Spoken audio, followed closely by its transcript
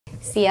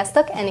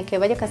Sziasztok, Enikő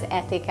vagyok, az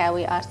ETK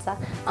új arca.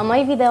 A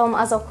mai videóm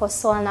azokhoz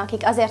szólna,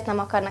 akik azért nem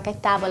akarnak egy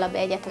távolabbi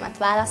egyetemet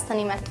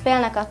választani, mert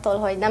félnek attól,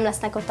 hogy nem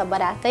lesznek ott a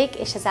barátaik,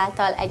 és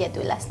ezáltal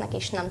egyedül lesznek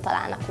és nem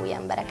találnak új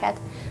embereket.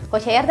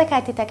 Hogyha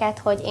érdekel titeket,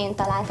 hogy én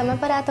találtam-e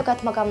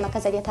barátokat magamnak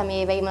az egyetemi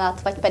éveim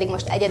alatt, vagy pedig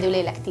most egyedül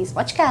élek 10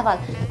 macskával,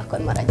 akkor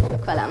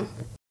maradjatok velem!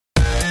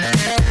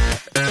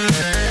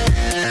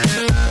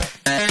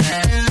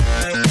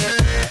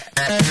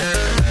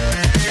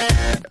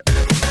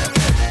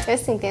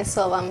 Őszintén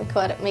szólva,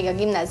 amikor még a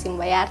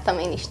gimnáziumba jártam,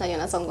 én is nagyon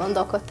azon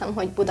gondolkodtam,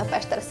 hogy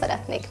Budapestre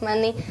szeretnék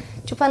menni.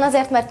 Csupán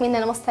azért, mert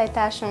minden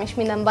osztálytársam és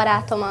minden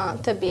barátom a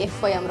többi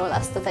évfolyamról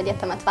azt az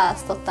egyetemet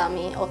választotta,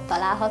 ami ott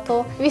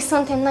található.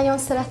 Viszont én nagyon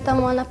szerettem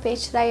volna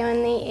Pécsre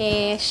jönni,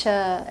 és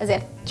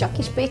ezért csak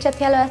is Pécset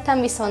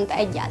jelöltem, viszont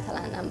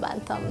egyáltalán nem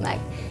bántam meg.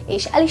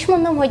 És el is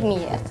mondom, hogy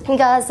miért.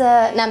 Igaz,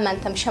 nem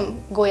mentem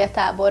sem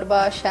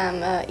gólyatáborba,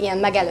 sem ilyen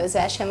megelőző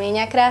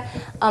eseményekre,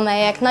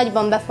 amelyek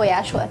nagyban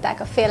befolyásolták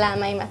a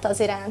félelmeimet az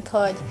iránt,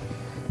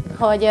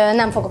 hogy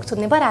nem fogok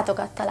tudni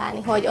barátokat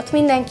találni, hogy ott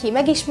mindenki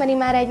megismeri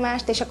már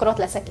egymást, és akkor ott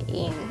leszek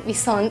én.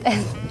 Viszont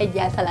ez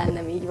egyáltalán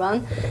nem így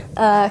van.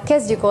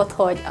 Kezdjük ott,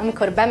 hogy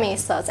amikor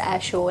bemész az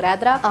első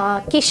órádra,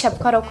 a kisebb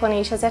karokon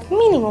is azért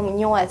minimum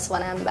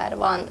 80 ember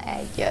van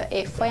egy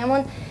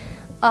évfolyamon,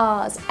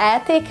 az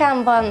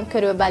ETK-n van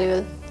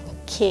körülbelül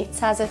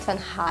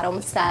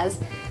 250-300,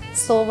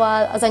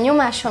 szóval az a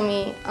nyomás,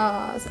 ami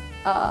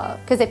a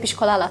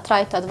középiskola alatt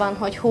rajtad van,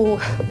 hogy hú,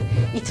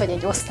 itt vagy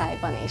egy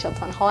osztályban, és ott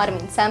van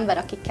 30 ember,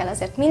 akikkel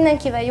azért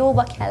mindenkivel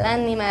jóba kell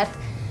lenni,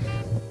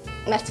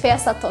 mert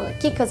félsz attól, hogy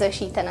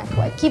kiközösítenek,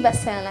 vagy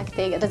kibeszélnek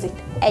téged, ez itt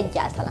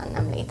egyáltalán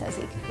nem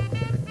létezik.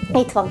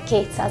 Itt van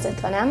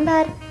 250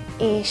 ember,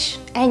 és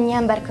ennyi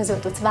ember közül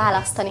tudsz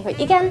választani, hogy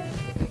igen,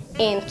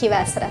 én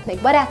kivel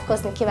szeretnék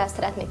barátkozni, kivel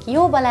szeretnék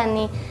jóba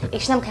lenni,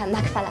 és nem kell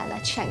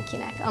megfelelned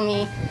senkinek,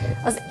 ami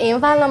az én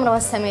vállamról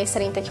személy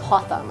szerint egy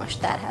hatalmas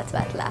terhet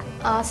vet le.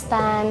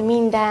 Aztán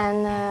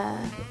minden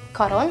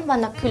karon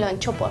vannak külön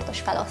csoportos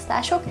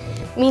felosztások,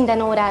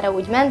 minden órára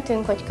úgy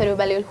mentünk, hogy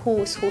körülbelül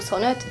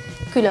 20-25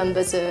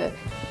 különböző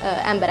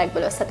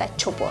emberekből összetett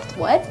csoport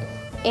volt,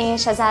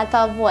 és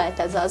ezáltal volt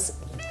ez az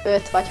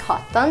 5 vagy 6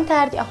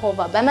 tantárgy,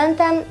 ahova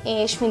bementem,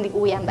 és mindig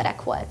új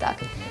emberek voltak.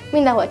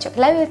 Mindenhol csak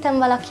leültem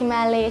valaki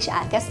mellé, és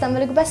elkezdtem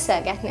velük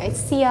beszélgetni, hogy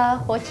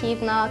szia, hogy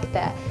hívnak,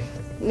 te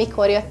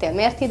mikor jöttél,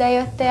 miért ide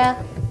jöttél,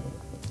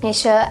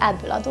 és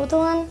ebből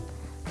adódóan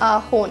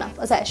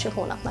az első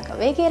hónapnak a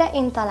végére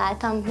én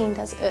találtam mind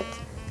az 5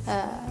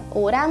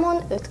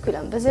 órámon 5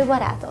 különböző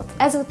barátot.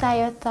 Ezután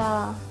jött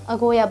a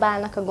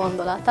gólyabálnak a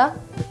gondolata,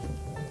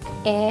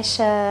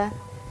 és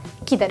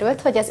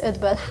kiderült, hogy az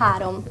 5-ből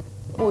 3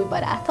 új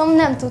barátom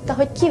nem tudta,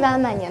 hogy kivel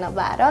menjen a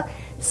bárra,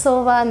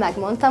 szóval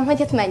megmondtam, hogy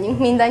itt menjünk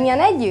mindannyian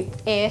együtt,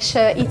 és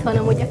itt van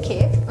amúgy a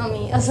kép,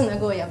 ami azon a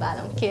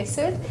gólyabálon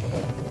készült,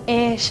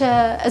 és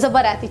ez a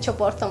baráti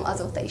csoportom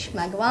azóta is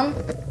megvan.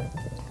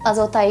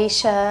 Azóta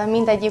is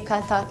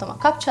mindegyikkel tartom a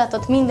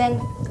kapcsolatot,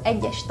 minden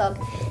egyes tag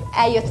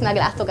eljött,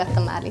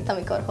 meglátogatta Márlit,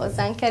 amikor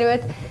hozzánk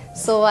került,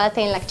 szóval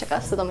tényleg csak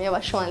azt tudom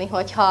javasolni,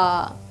 hogy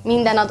ha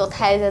minden adott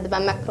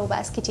helyzetben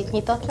megpróbálsz kicsit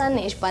nyitott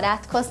lenni és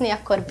barátkozni,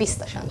 akkor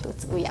biztosan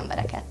tudsz új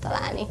embereket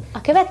találni.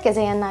 A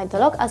következő ilyen nagy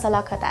dolog az a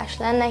lakhatás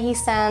lenne,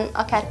 hiszen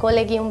akár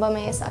kollégiumba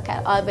mész,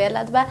 akár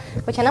albérletbe,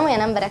 hogyha nem olyan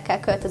emberekkel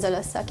költözöl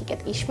össze,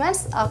 akiket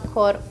ismersz,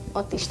 akkor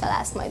ott is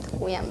találsz majd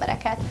új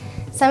embereket.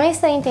 Személy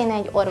szerint én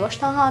egy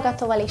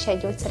orvostanhallgatóval és egy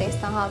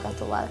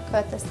gyógyszerésztanhallgatóval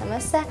költöztem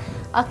össze,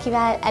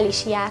 akivel el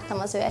is jártam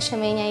az ő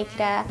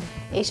eseményeikre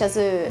és az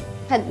ő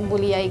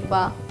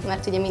buliaikba,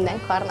 mert ugye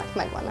minden karnak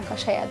megvannak a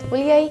saját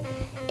buliai,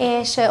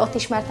 és ott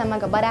ismertem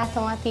meg a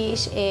barátomat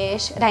is,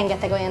 és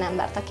rengeteg olyan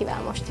embert,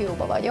 akivel most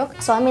jóba vagyok.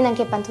 Szóval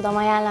mindenképpen tudom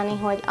ajánlani,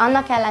 hogy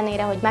annak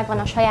ellenére, hogy megvan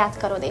a saját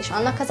karod és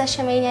annak az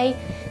eseményei,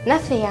 ne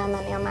félj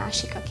elmenni a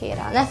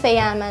másikakéra, ne félj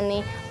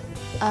elmenni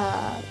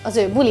az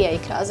ő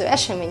buliaikra, az ő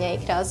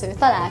eseményeikre, az ő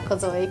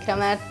találkozóikra,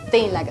 mert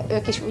tényleg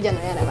ők is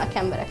ugyanolyan remek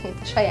emberek, mint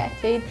a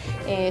sajátjaid,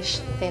 és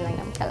tényleg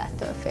nem kell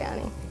ettől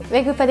félni.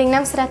 Végül pedig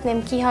nem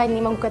szeretném kihagyni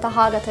magukat a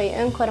hallgatói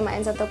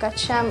önkormányzatokat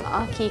sem,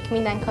 akik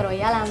minden karon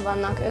jelen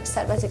vannak, ők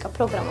szervezik a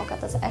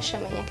programokat, az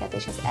eseményeket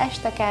és az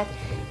esteket.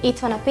 Itt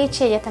van a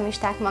Pécsi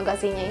Egyetemisták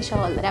magazinja is,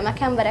 ahol remek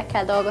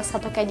emberekkel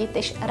dolgozhatok együtt,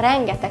 és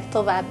rengeteg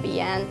további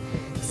ilyen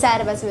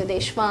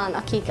szerveződés van,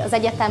 akik az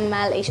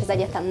egyetemmel és az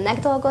egyetemnek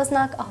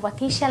dolgoznak, ahova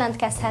ti is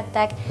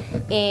jelentkezhettek,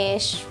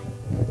 és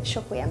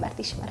sok új embert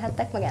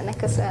ismerhettek meg ennek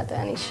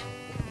köszönhetően is.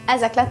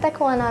 Ezek lettek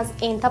volna az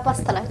én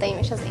tapasztalataim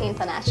és az én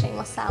tanácsaim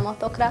a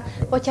számotokra.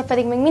 Hogyha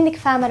pedig még mindig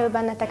felmerül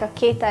bennetek a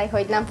kételj,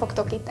 hogy nem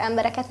fogtok itt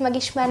embereket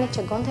megismerni,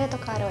 csak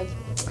gondoljatok arra, hogy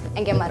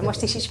engem már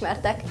most is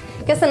ismertek.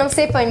 Köszönöm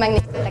szépen, hogy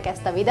megnéztétek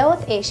ezt a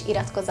videót, és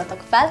iratkozzatok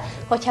fel.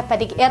 Hogyha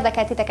pedig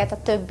érdekel titeket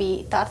a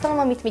többi tartalom,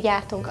 amit mi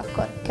gyártunk,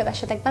 akkor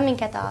kövessetek be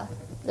minket a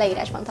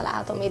leírásban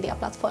található média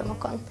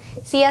platformokon.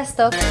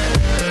 Sziasztok!